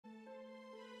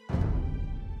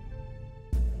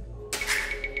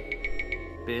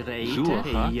Bereite.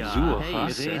 Suche. Ja. Suche.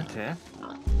 Bereite.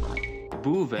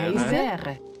 Buvere.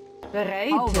 Heise.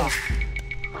 Bereite.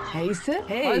 Heise.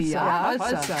 Hey, ja,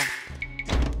 Holzer.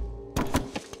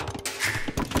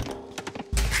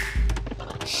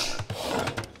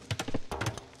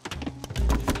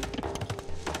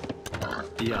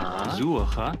 Ja.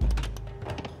 Suche.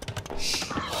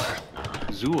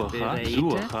 Suche. Bereite.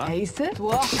 Suche. Heise.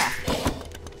 Tuocha.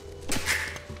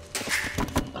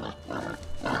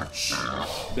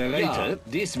 Bereite.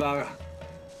 Dies war...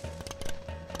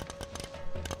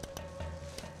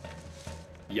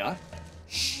 Ja.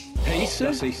 Heiße?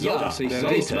 Dass ich so, ja. Dass ich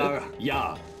bereite. War...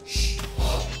 Ja.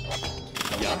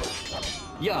 Ja.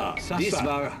 Ja. Dies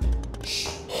war...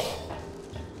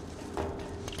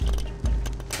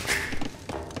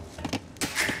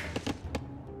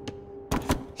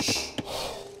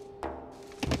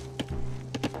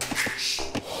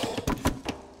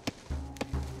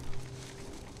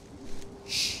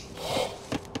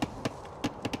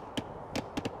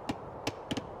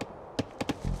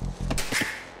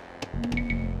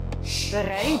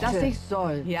 Bereite. Dass ich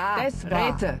soll. Ja. Das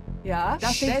rete. Ja.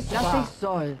 Dass ich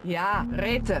soll. Ja.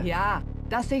 Rete. Ja.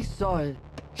 Dass ich soll.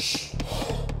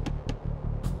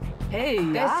 Hey,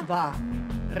 ja. Das war.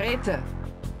 Rete.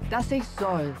 Dass ich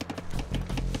soll.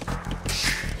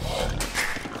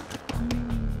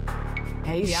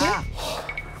 Hey, ja.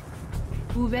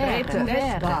 Rete.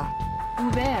 Das war.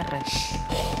 Uvere.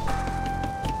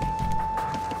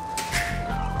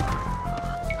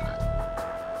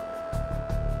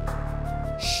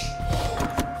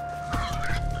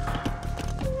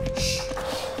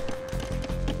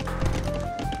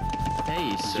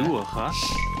 Suche.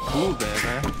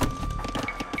 Buvere.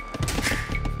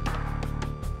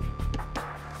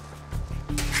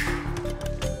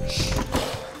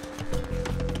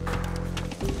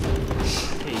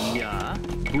 Ja.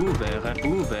 Buvere.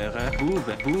 Buvere.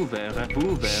 Buvere. Buvere.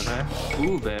 Buvere.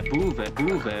 Buvere. Buvere.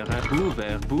 Buvere.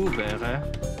 Buvere. Buvere.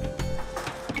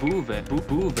 Buvere.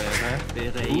 Buvere.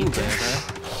 Bereite.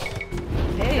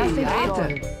 Hey, das ist Rete.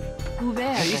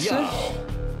 Uvere. Ja.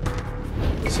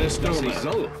 Dass ich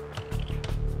soll.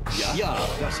 Ja. Ja.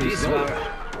 Dass ich soll.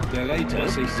 Bereite.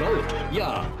 Dass ich soll.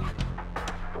 Ja.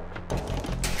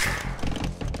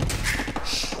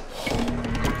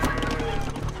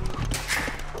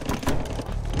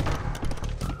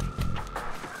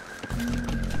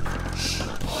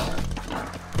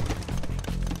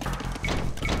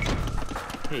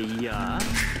 Ja.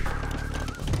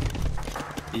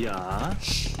 Ja.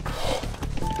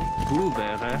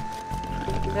 Buvere.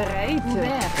 Bereite.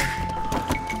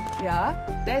 Ja,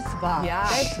 das war. Ja,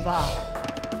 das war.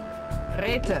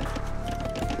 Rete.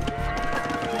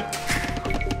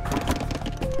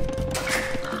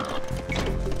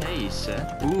 Heise.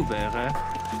 Buvere.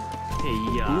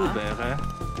 Ja. Buvere.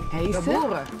 Heise.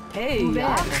 Geboren. Hey,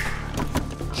 ja.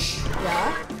 Ja,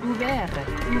 uvere.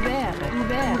 Uvere.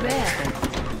 Uvere.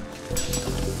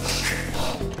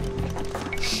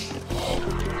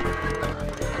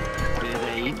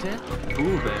 Bereite.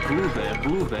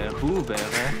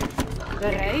 Buvere.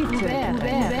 Bereite.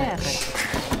 Uvere.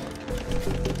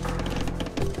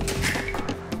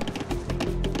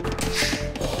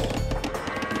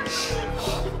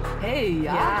 Hey,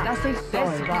 ja, dass ich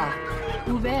soll. Das war.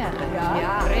 Uvere.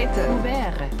 Ja, Rete.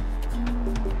 Uvere.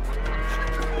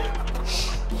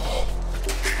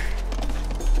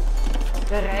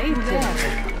 Bereite.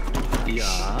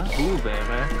 Ja.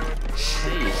 Buvere.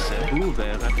 Heise.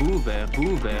 Buvere.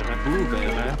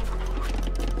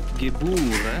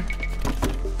 Gebure.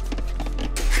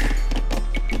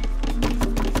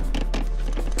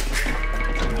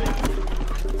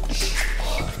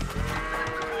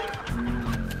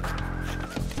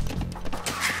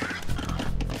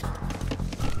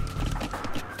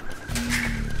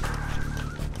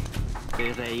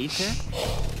 Bereite.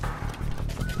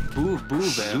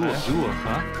 Buvere.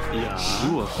 Suche. Ja.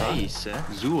 Suche. Heise.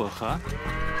 Suche.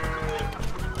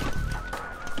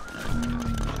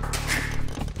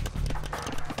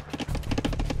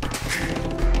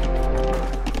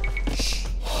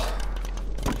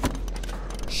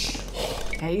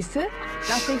 Heise,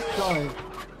 dass ich soll.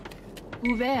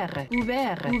 Uvere.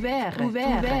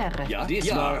 Ja,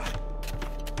 dies war...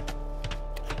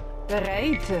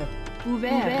 Bereite.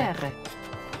 Uvere.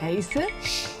 Heise.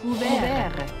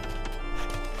 Uvere.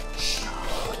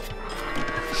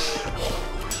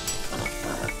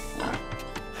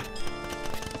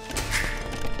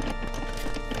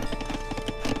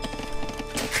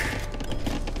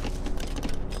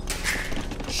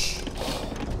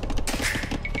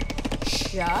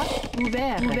 Ja,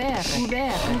 uvere.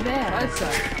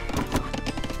 Holzer.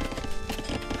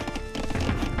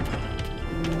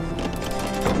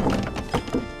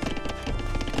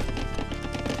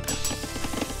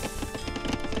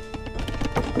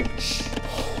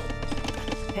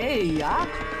 ja.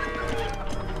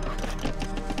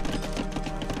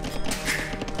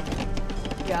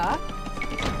 Ja.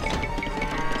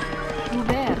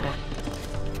 Wäre.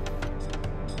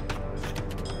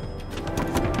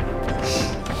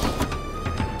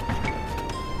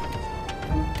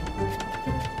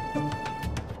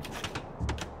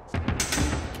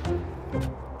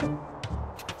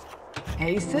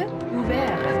 Heiße, du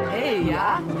wäre. Hey,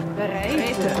 ja.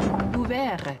 Bereite, du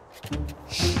wäre.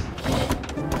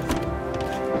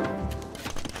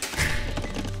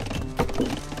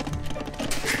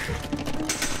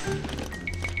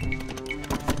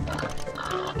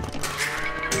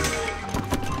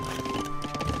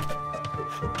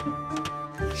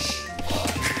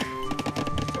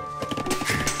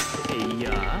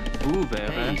 Ja.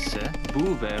 Buvere. Heiße.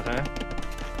 Buvere.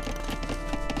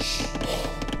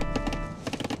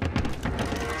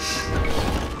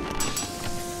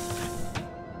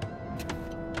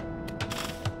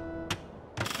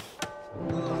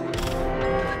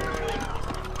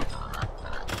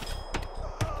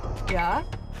 Ja.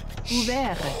 Du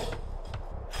wäre.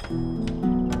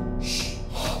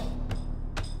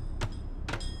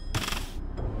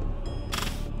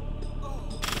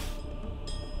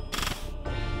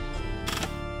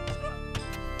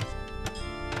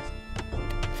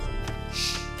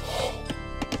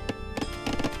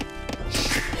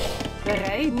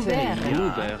 Bereit wäre.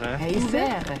 Buvere. Heiße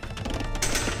wäre.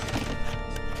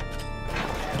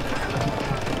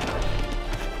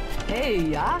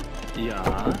 Hey, ja.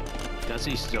 Ja. Das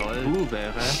ich soll.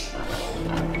 Buvere.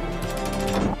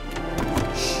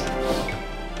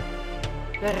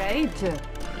 Bereite.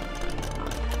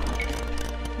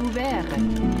 Du wäre.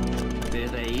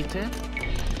 Bereite.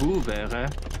 Buvere.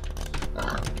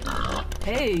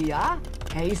 Hey, ja.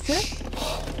 Heiße.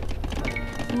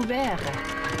 Du wäre.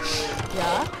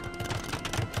 Ja.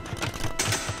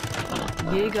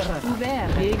 Jägere. Du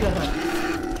wäre. Jägere.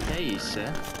 Heiße.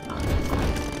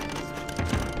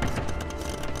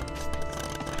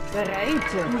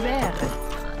 Bereite. Du wäre.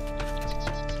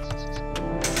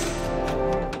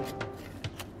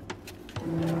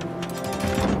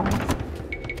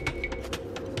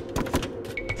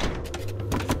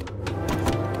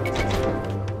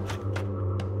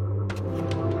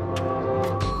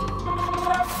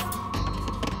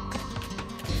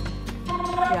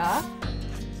 Ja.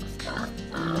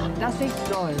 Dass ich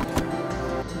soll.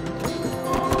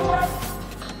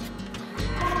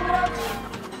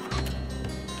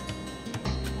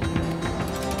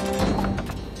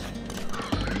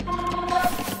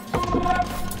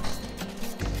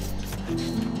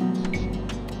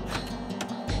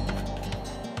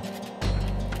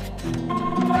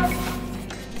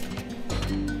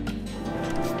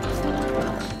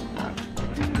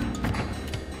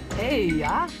 Hey,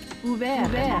 ja. Du wäre.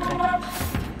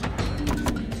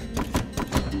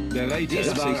 Bereit,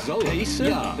 dass ich soll. Heiße?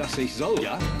 Ja. Dass ich soll.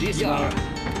 Ja. Dies war.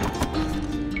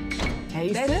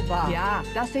 Heiße? Ja.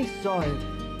 Dass ich soll.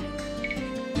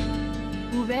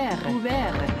 Du wäre. Du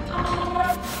wäre.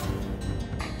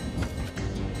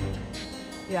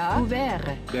 Ja. Du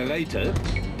wäre. Bereit,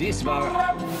 dies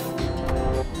war.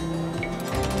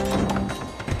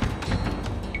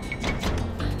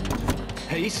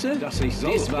 Heiße? Dass ich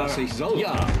soll. Dies war. Dass ich soll.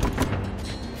 Ja.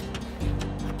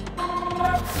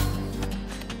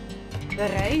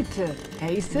 Bereite.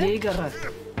 Heiße? Jägere.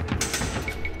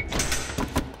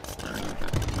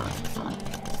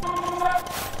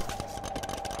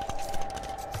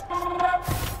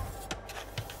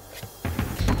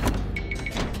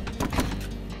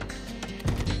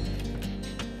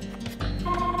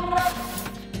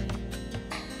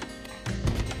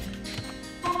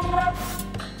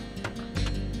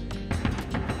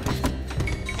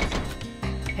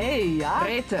 Hey, ja.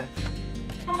 Rete.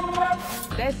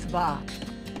 Das war.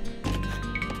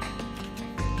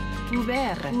 Du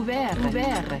wäre. Du wäre. Du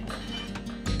wäre.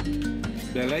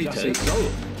 Bereit, dass ich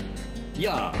soll.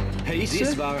 Ja. Heiße?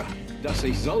 Dies war. Dass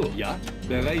ich soll. Ja.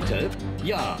 Bereit?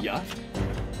 Ja. Ja.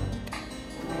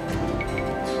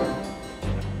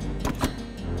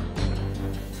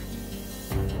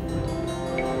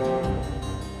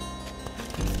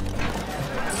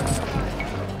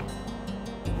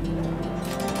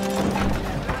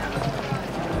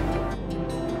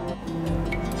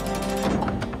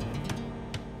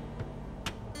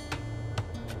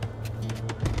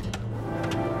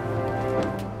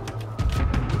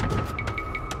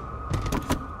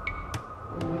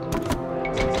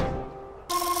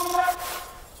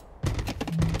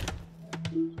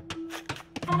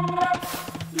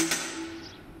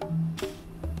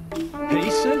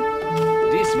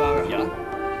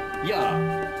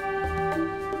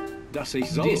 dass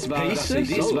ich soll. Dies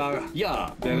war,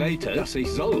 ja. Bereite, dass ich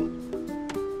soll.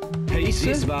 Heiße,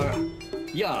 dies war,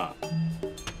 ja.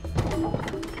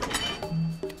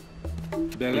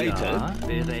 Bereite. Ja,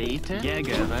 bereite.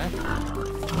 Jägere.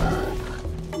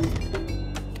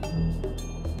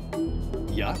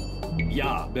 Ja,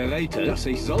 ja. Bereite, dass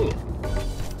ich soll.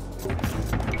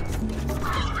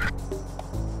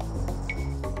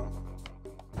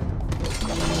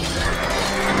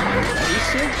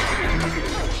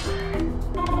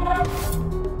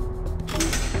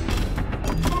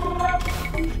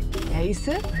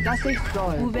 Heiße, dass ich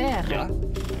soll. Wo wäre? Ja.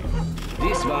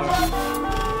 Dies war.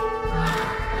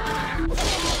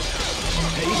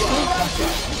 Heiße, das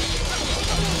war.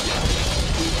 Ja.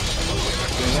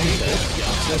 Bereite, ja.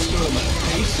 Zerstürme.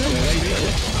 Heiße, bereite.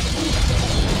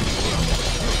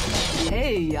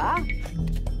 Hey, ja?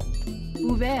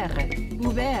 Wo wäre?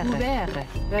 Wo wäre? Wo wäre?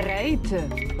 Bereite.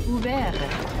 Wo wäre?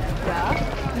 Ja?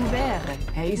 Wo wäre?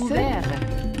 Heiße? Wo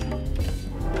wäre?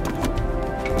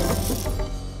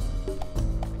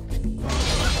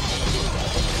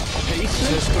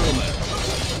 Zerstürme.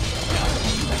 Ja.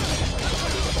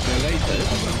 Bereite.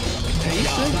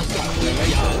 Heiße, das war.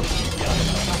 Bereite. Ja,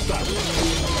 das war.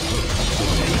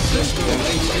 Heiße,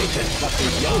 bereite. Das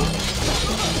ist ja.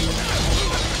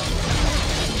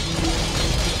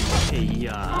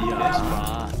 Ja, das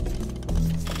war.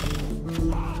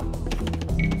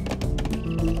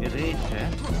 Rete.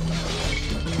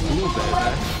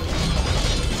 Ubere.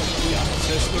 Ja,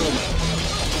 Zerstürme.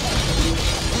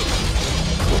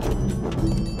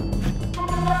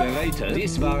 Bereite.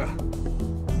 Dies war.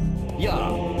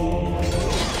 Ja.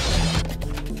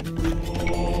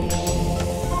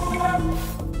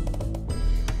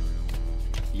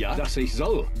 Ja, dass ich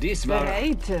soll. Dies war.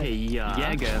 Bereite. Ja,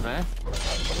 Jägere.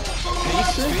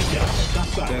 Heiße? Ja,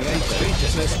 das war. Bereite.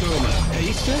 Zerstürme.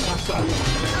 Heiße? Das war.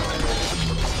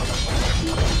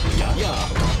 Ja, ja,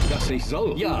 dass ich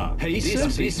soll. Ja, heiße?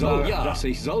 Dies war. Ja, dass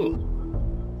ich soll.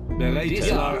 Bereite.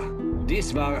 Dies war.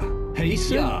 Dies war.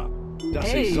 Heiße? Ja, dass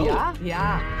Hey, ich soll. ja?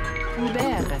 Ja. Wo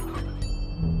wäre?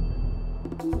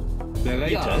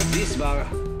 Bereite. Ja, dies war.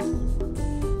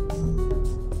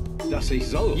 Dass ich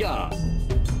soll. Ja.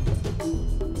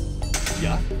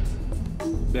 Ja.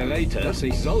 Bereite. Dass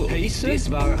ich soll. Heiße.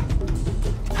 Dies war.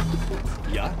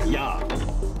 Ja. Ja.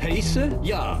 Heiße.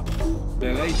 Ja.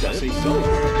 Bereite. Dass ich soll.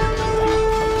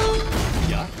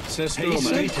 Ja. Zerstürme.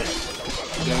 Bereite.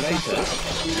 Ja.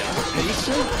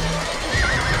 Heiße.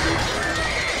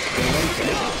 Bereite.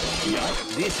 Ja. Ja.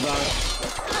 Dies war.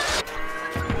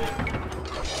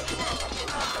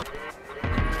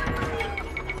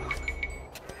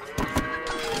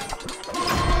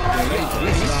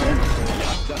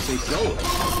 Dass ich soll.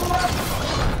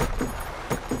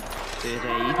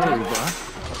 Bereite. Über.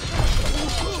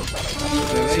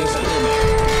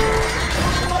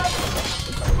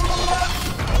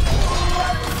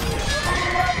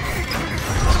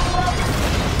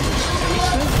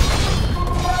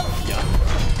 Ja.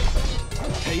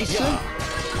 Heiße? Ja.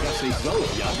 Dass ich soll.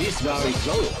 Ja, dies war ich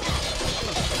soll.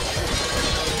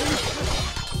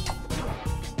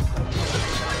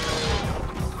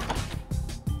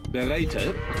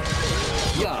 Bereite?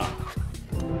 Ja.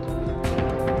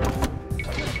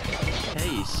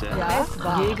 Heiße.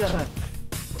 Ja, Jägere.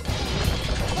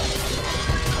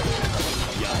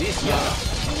 Ja, dies ja.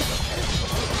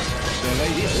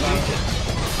 Bereite.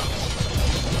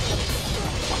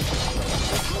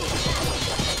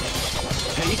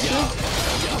 Heiße? Ja.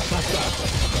 Ja, fast das.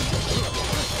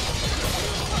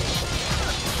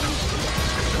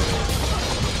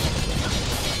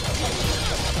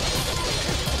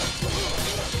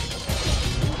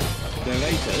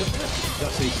 Bereite,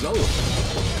 dass ich soll.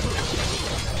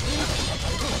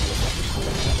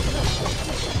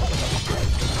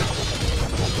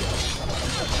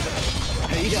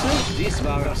 Heiße? Ja, dies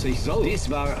war, dass ich soll. Dies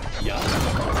war, ja.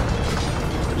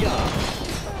 Ja.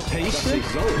 Heiße? Dass ich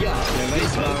soll. Ja.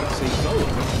 Dies war, dass ich soll.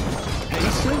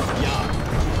 Heiße? Ja.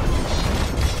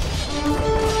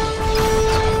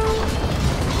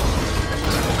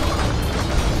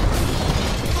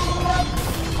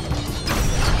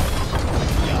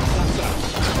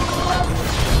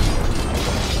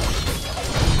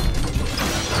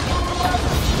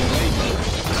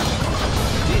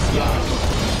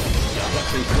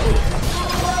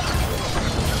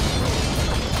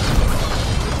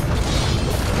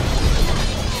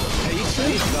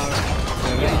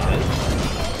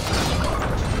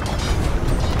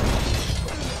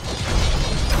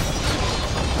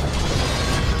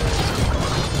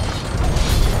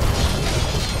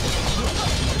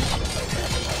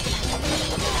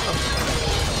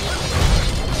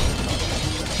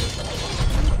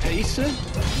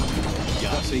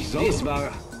 soll. Dies war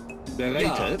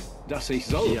bereitet, dass ich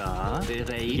soll. Ja,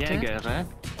 bereit. Jäger.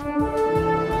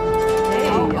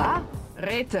 Hey, ja.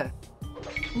 Rete.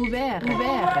 Ouvert,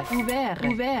 ouvert, ouvert,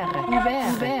 ouvert,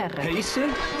 ouvert, ouvert. Heiße?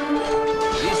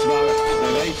 Dies war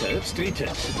bereitet,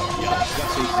 streetet. Ja,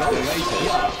 dass ich soll. Bereitet.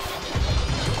 Ja.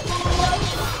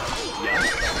 Ja,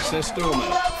 Sestome.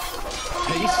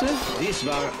 Heiße? Dies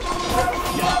war...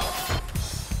 Ja.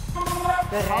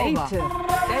 Bereite.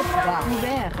 Das war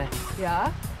ouvert.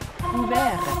 Ja.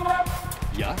 Ouvert.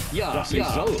 Ja, ja, dass ich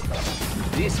soll.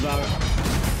 Dies war...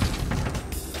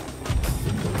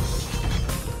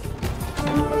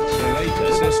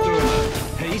 Bereite, Sestome.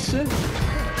 Heiße?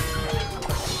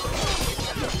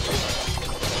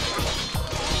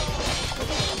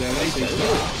 Bereite.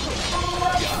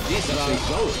 Ja, dies war... ich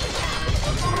soll.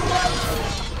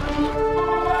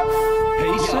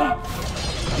 Heiße?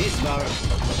 Dies war...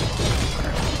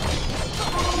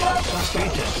 Ja, das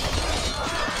geht es.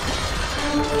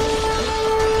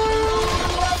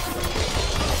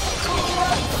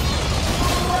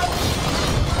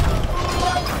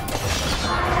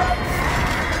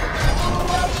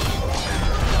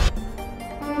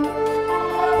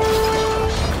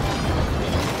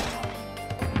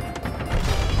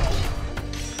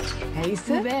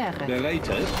 Heiße? Ouvert.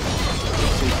 Bereitet?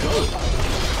 Das ist so.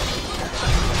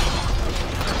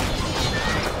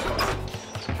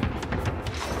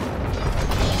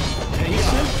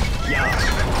 Ja.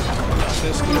 Das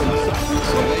ist gut.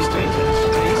 Bereitet.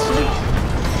 Heiße?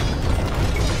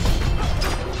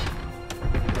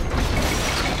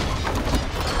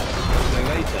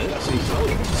 Bereitet. Das ist so.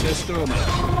 Systeme.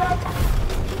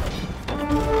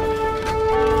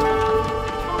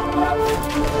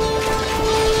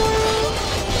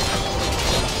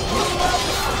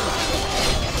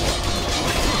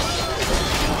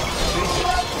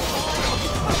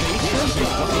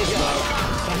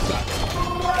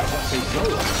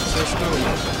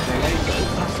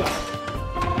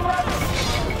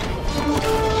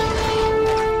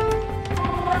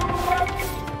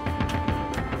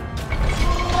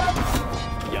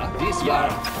 Ja, dies war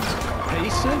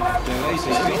heiße, der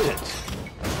Reise rettet.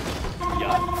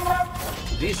 Ja,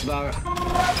 dies war...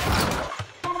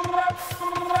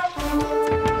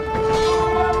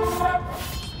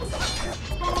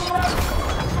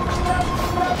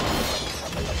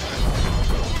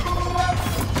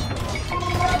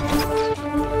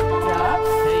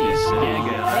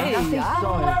 Ja.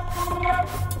 Soll.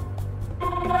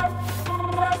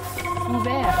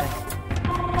 Ouvert.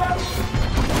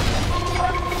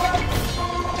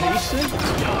 Heiße?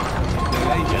 Ja.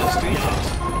 Bereite, streetet.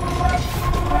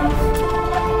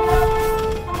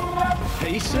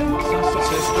 Heiße? Das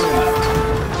ist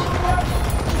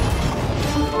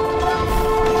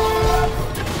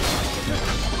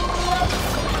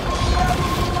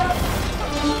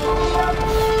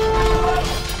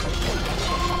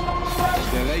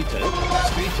Bereitet,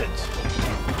 streetet.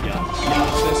 Ja,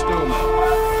 das ist dumme.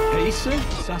 Heiße,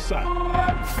 Sasa.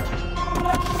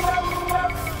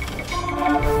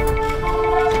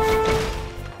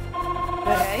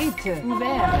 Bereite,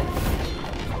 ouvert.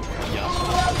 Ja, ja.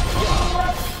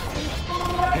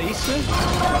 Heiße,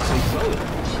 was ich soll.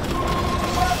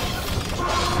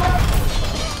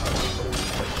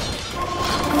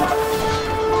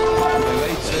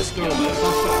 Bereite, ist dumme.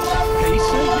 Sasa.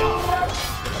 Heiße, ja.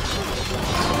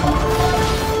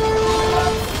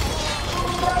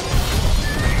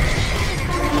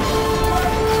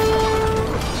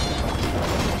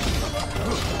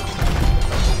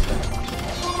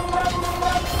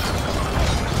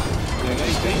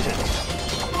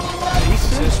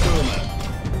 Systeme.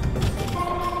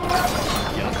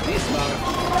 Ja, dies war,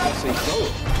 was ich soll.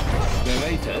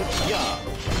 Bereitet? Ja.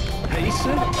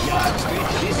 Heiße? Ja, steht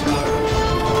dies war.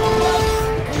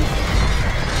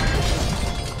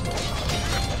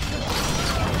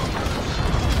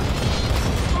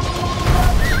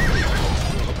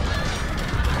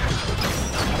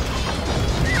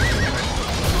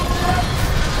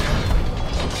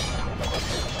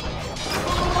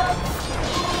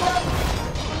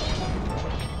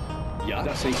 Ja,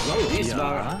 dass ich soll. Dies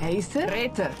war... Heiße?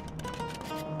 Rete.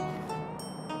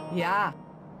 Ja.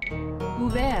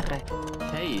 Ouvert.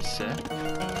 Heiße.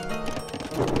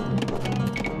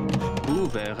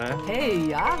 Ouvert. Hey,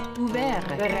 ja. Ouvert.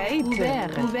 Bereite.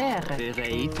 Ouvert. Ouvert.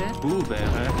 Bereite.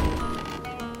 Ouvert.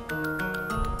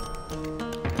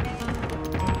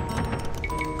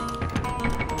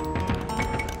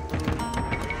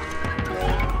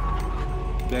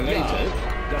 Bereitet,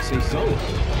 dass ich soll.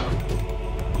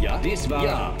 Ja, dies war...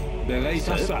 Ja. Bereitet.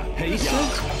 Sasa. Heiße? Ja.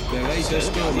 Bereitet.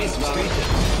 Dies war...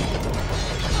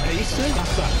 Heiße?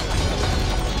 Sasa.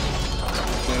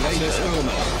 Bereitet.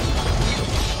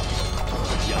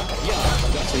 Ja,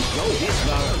 das ist so. Dies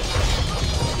war...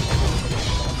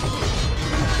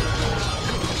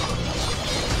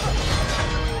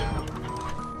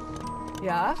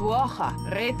 Ja, Wocha,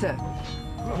 Rete.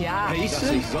 Ja, Das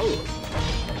ist so.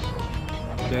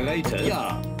 Bereite.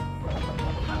 Ja.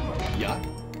 Ja.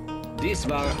 Dies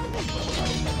war...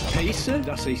 Heiße,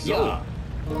 das ist so. Ja.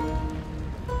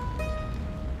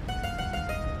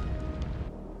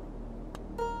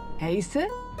 heiße,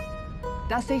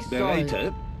 dass ich soll.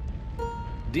 Bereite.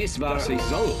 Dies war, dass ich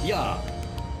soll. Ja.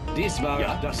 Dies war,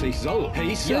 ja, dass ich soll.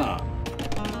 Heiße. Ja.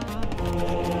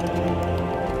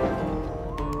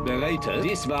 Bereite.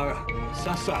 Dies war...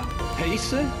 Sasa.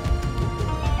 Heiße.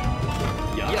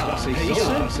 Ja, dass ich soll.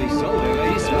 Dass ich soll.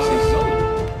 Bereite, dass ich soll.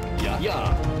 Ja.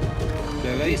 Ja.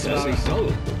 Bereite, dass ich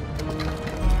soll.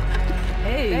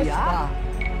 Hey, ja.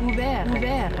 Hoe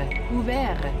wäre, hoe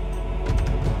wäre.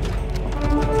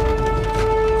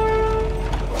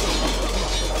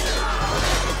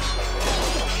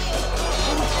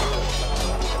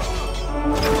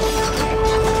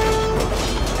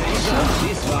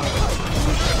 Dies war...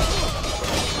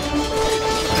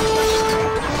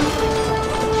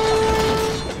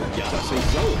 Ja, das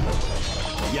ist so.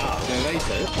 Ja,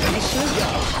 bereite. Heiße?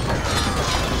 Ja.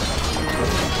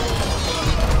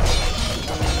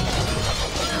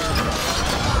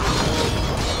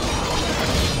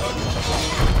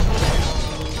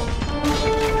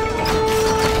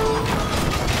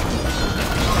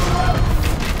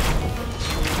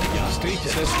 Ja, Street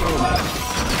ist Strome.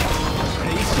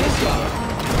 Heiße? Ja.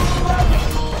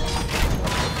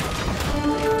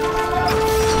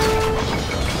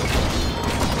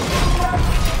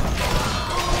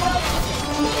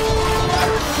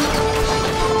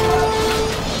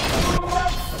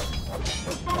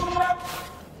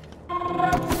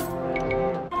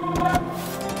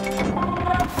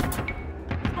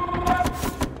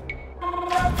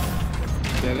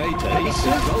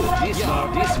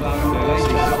 Dies war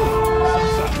bereite.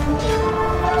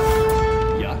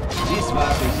 Ja, dies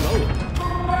war so.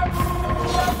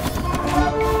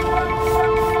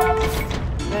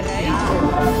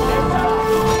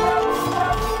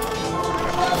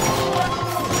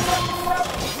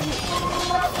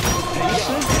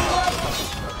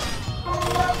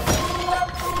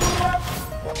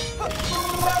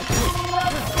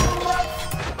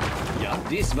 Ja,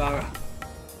 dies war...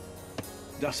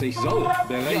 Dass ich soll.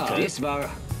 Bereite. Ja, dies war...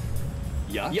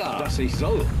 Ja, ja, dass ich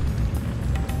soll.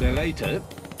 Bereite.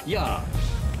 Ja.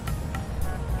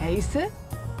 Heiße,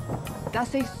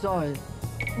 dass ich soll.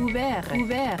 Hoe wäre, hoe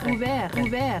wäre, hoe wäre,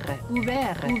 hoe wäre, hoe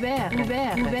wäre, hoe wäre, hoe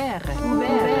wäre, hoe wäre, hoe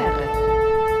wäre.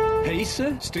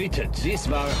 Heiße, streetet. Dies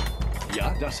war...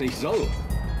 Ja, dass ich soll.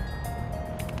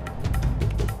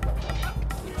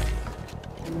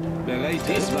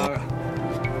 Bereite. Dies war...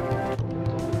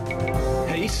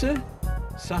 Heiße,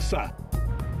 Sasa.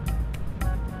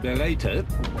 Bereite.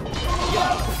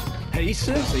 Ja.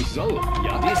 Heiße, dass ich soll.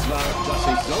 Ja, dies war, dass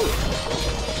ich soll.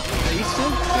 Heiße,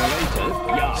 bereite.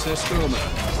 Ja, Strome.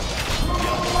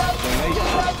 Ja, bereite.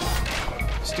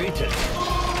 Streetet.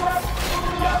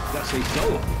 Ja, dass ich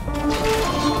soll.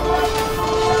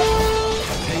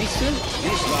 Heiße,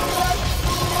 dies war.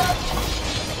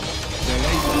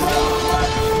 Bereite.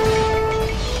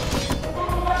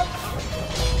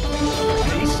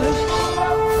 Heiße.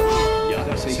 Ja,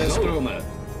 dass ich soll. Strome.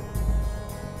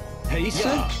 Heiße?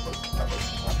 Ja.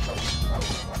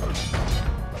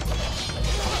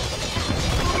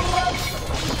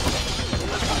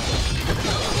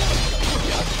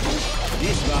 Ja.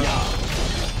 Dies war... Ja.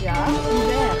 Ja, hoe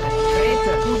wäre.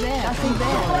 Rete, hoe wäre, dass ich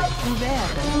wäre, hoe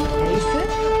wäre. Heiße?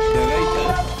 Bereite.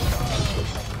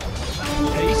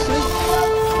 Heiße?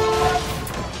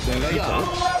 Bereite. Ja.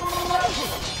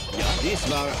 Ja, dies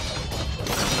war...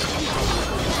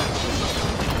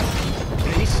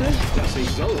 Heiße, dass ich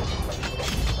soll.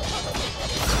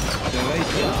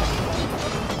 Bereite. Ja.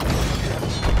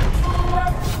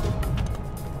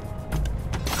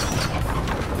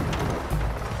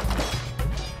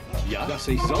 Ja, dass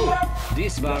ich soll.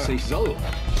 Dies war, dass ich soll.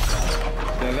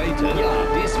 Bereite. Ja,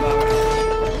 dies war...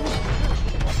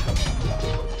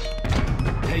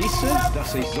 Heiße,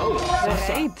 dass ich soll.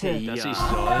 Bereite. Das ist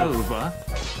sauber.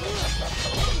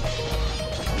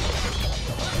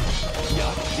 Ja,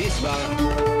 dies war...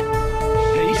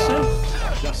 Heiße,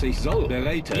 ja, dass ich soll.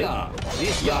 Bereite. Ja,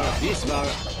 dies war... Dies war...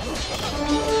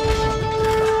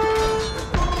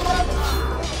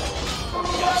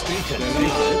 Ja, streete.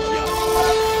 Bereite. Ja.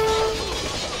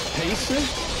 Heiße?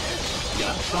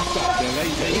 Ja, Sasa.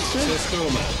 Bereite. Heiße?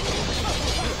 Strome.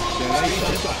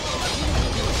 Bereite.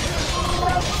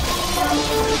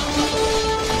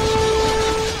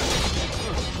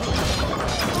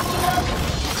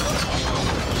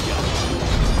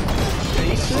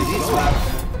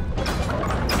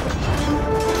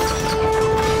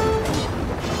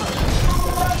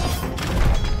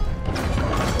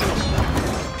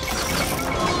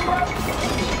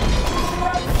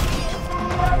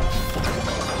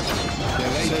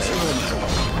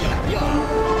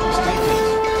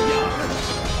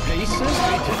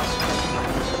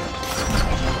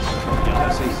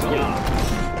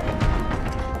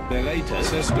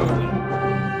 Stürmer.